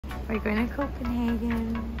We're going to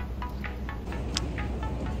Copenhagen.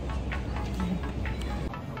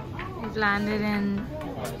 We've landed in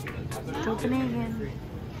Copenhagen.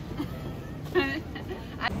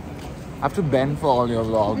 I have to bend for all your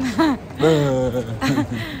vlogs.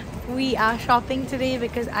 We are shopping today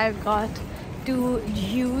because I've got 2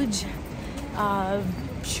 huge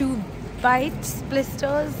shoe bites,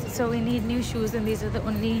 blisters. So we need new shoes, and these are the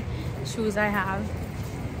only shoes I have.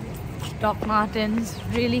 Doc Martens,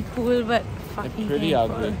 really cool, but fucking pretty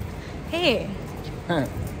painful. ugly. Hey.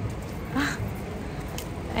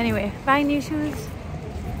 Anyway, buying new shoes.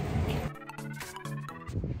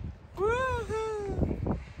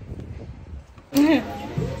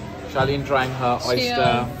 Charlene trying her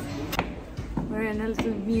oyster. We're in a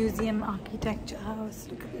little museum architecture house.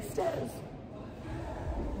 Look at the stairs.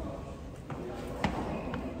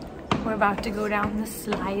 We're about to go down the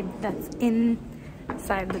slide that's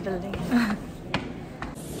inside the building.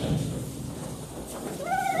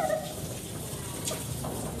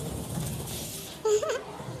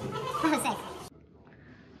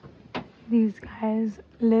 These guys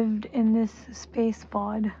lived in this space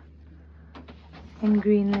pod in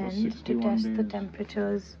Greenland to test the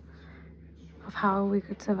temperatures of how we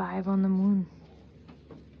could survive on the moon.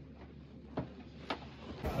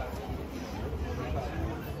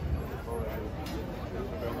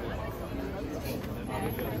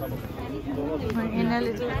 We're in a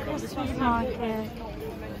little Christmas market.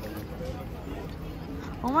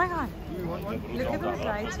 Oh my god, look at those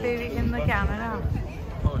lights, baby, in the camera.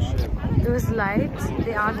 Oh shit. Those lights,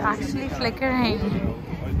 they aren't actually flickering.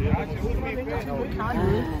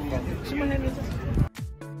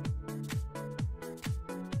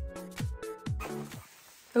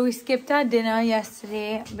 So we skipped our dinner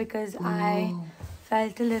yesterday because I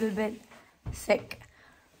felt a little bit sick.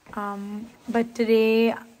 But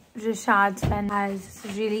today, Rishad's friend has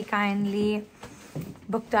really kindly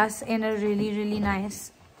booked us in a really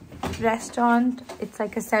nice restaurant. It's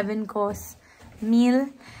like a 7-course meal,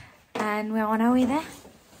 and we're on our way there.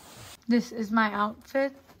 This is my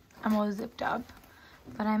outfit. I'm all zipped up,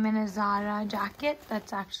 but I'm in a Zara jacket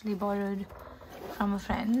that's actually borrowed from a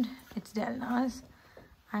friend. It's Delna's.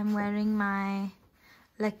 I'm wearing my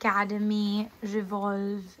L'Academy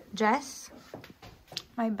Revolve dress.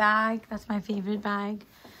 My bag, that's my favorite bag.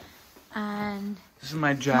 And This is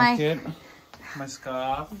my jacket, my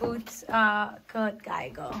scarf. Boots are Kurt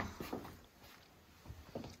Geiger.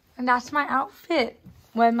 And that's my outfit.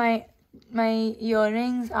 Well, my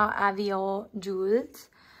earrings are Avior jewels,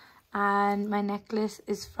 and my necklace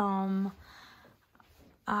is from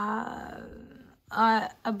a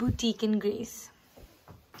boutique in Greece.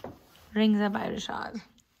 Rings are by Rishad.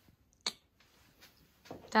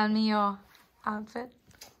 Tell me your outfit.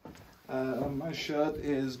 My shirt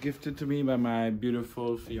is gifted to me by my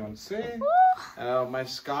beautiful fiancé. My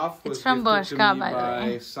scarf was from gifted Orcas, to me by the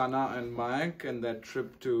way. by Sana and Mike and that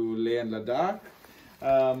trip to Leh and Ladakh.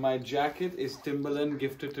 My jacket is Timberland,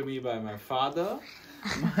 gifted to me by my father.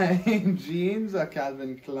 My jeans are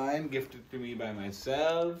Calvin Klein, gifted to me by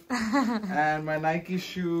myself. And my Nike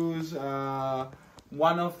shoes,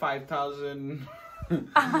 one of 5,000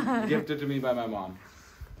 gifted to me by my mom.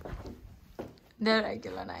 They're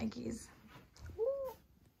regular Nikes.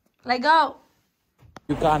 Let go.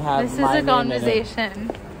 You can't have This is my a name conversation.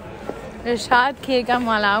 Rishad K.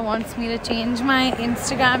 Kamala wants me to change my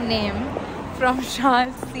Instagram name from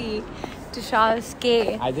Charles C to Charles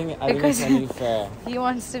K. I think it's only fair. He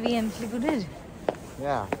wants to be included.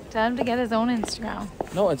 Yeah. Tell him to get his own Instagram.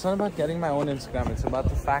 No, it's not about getting my own Instagram. It's about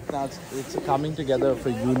the fact now it's coming together for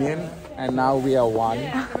union, and now we are one.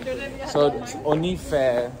 So it's only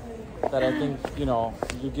fair that I think, you know,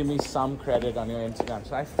 you give me some credit on your Instagram.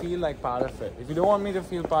 So I feel like part of it. If you don't want me to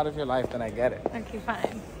feel part of your life, then I get it. Okay,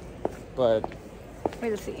 fine. But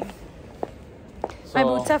We'll see. so, My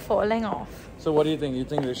boots are falling off. So what do you think? You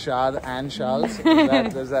think Rishad and Charles?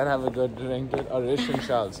 Does that have a good ring to it? Or Rish and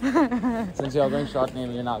Charles? Since you're going short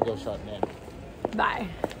name, you now go short name. Bye.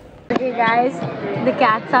 Okay guys, the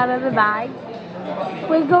cat's out of the bag.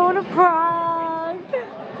 We're going to Prague.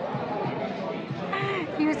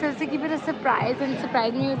 He was supposed to keep it a surprise and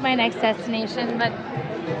surprise me with my next destination, but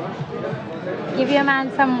give your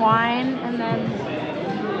man some wine and then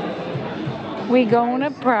we're going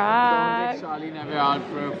to Prague. Charlie never out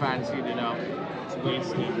for a fancy dinner. It's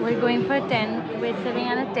wasted. We're going for we're sitting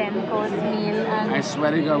at a 10-course meal I and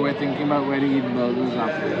swear to God, we're thinking about where to eat burgers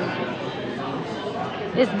after this.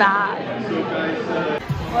 it's bad.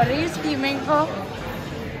 What are you screaming for?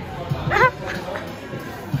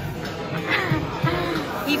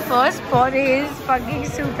 He first poured his fucking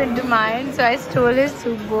soup into mine, so I stole his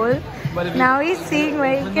soup bowl. But if Now he's seeing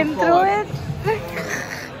where he can throw it.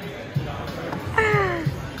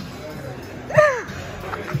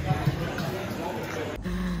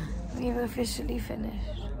 We've officially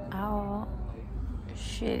finished our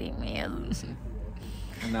shitty meal.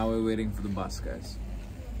 And now we're waiting for the bus, guys.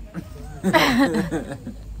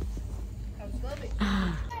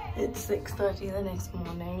 It's 6:30 the next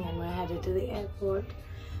morning and we're headed to the airport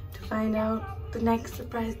to find out the next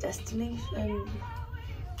surprise destination.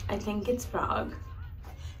 I think it's Prague.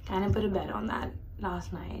 Kind of put a bet on that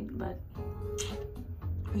last night, but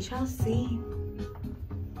we shall see.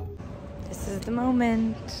 This is the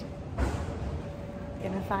moment.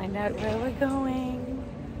 Gonna find out where we're going.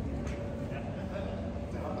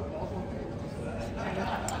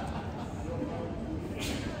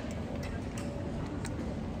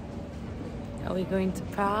 Are we going to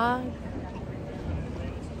Prague?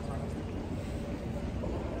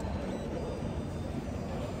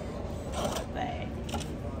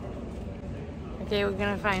 Okay, we're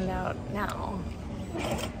gonna find out now.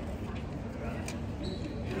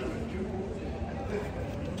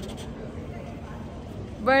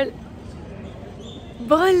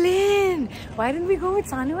 Berlin! Why didn't we go with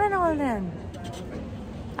Sanu and all them?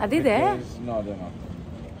 Are they there? No, they're not.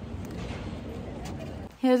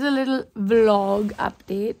 Here's a little vlog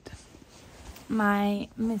update. My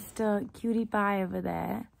Mr. Cutie Pie over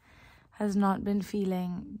there has not been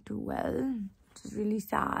feeling too well. Which is really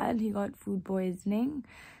sad. He got food poisoning.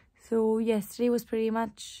 So yesterday was pretty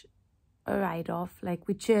much a write-off. Like,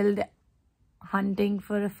 we chilled hunting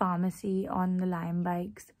for a pharmacy on the Lime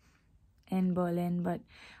bikes in Berlin, but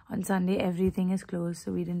on Sunday everything is closed,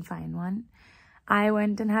 so we didn't find one. I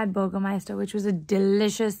went and had Burgermeister, which was a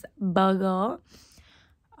delicious burger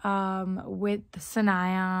with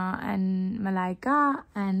Sanaya and Malaika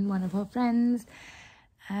and one of her friends.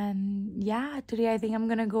 And yeah, today I think I'm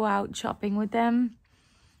gonna go out shopping with them,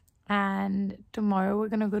 and tomorrow we're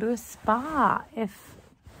gonna go to a spa if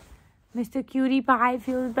Mr. Cutie Pie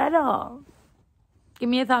feels better. Give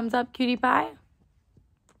me a thumbs up, Cutie Pie.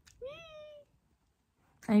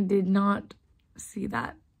 I did not see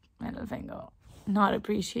that middle finger. Not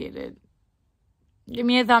appreciated. Give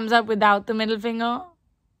me a thumbs up without the middle finger.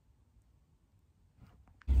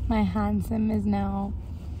 My handsome is now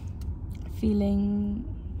feeling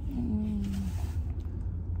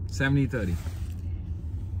 70-30.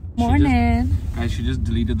 Morning. Guys, she just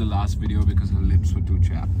deleted the last video because her lips were too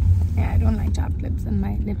chapped. Yeah, I don't like chapped lips, and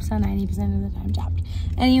my lips are 90% of the time chapped.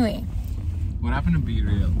 Anyway. What happened to Be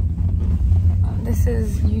Real? This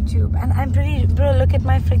is YouTube, and I'm pretty, bro, look at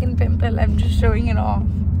my freaking pimple. I'm just showing it off.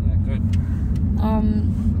 Yeah, good.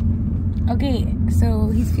 Okay, so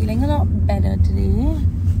he's feeling a lot better today.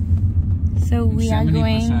 So we are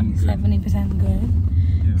going 70% good.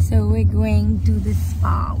 Yeah. So we're going to the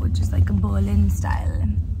spa, which is like a Berlin style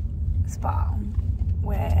spa,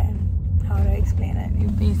 where, how do I explain it? You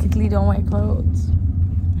basically don't wear clothes.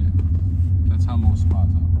 Yeah, that's how most spas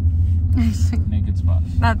are. Naked spas.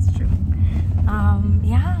 That's true.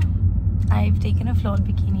 Yeah, I've taken a flawed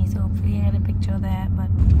bikini, so hopefully I get a picture there, but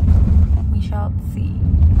we shall see.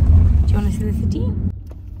 Do you want to see the city?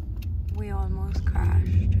 We almost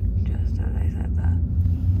crashed, just as I said that.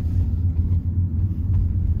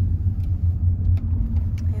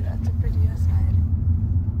 Hey, that's a prettier side.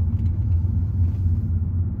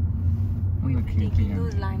 We've been taking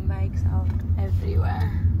those Lime bikes out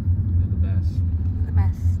everywhere. They're the best. The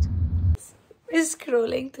best. We're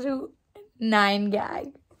scrolling through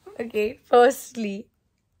 9gag. Okay, firstly,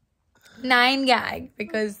 9gag,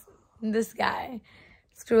 because this guy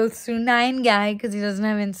scrolls through 9gag because he doesn't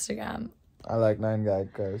have Instagram. I like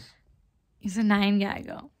 9gag, guys. He's a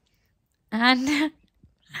 9gagger. And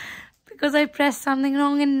because I pressed something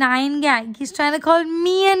wrong in 9gag, he's trying to call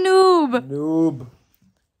me a noob. Noob.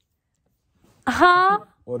 Huh?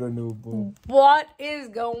 What a noob. What is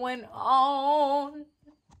going on?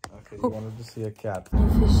 Okay, you wanted to see a cat.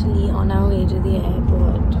 Officially on our way to the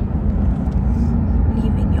airport.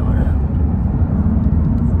 Leaving Europe.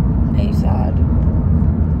 Are you sad?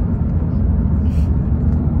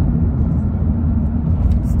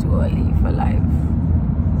 It's too early for life.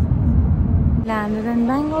 Landed in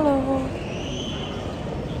Bangalore.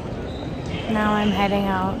 Now I'm heading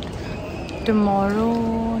out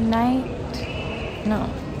tomorrow night. No.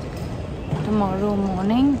 Tomorrow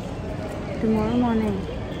morning. Tomorrow morning.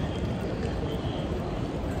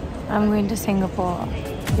 I'm going to Singapore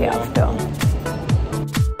day after.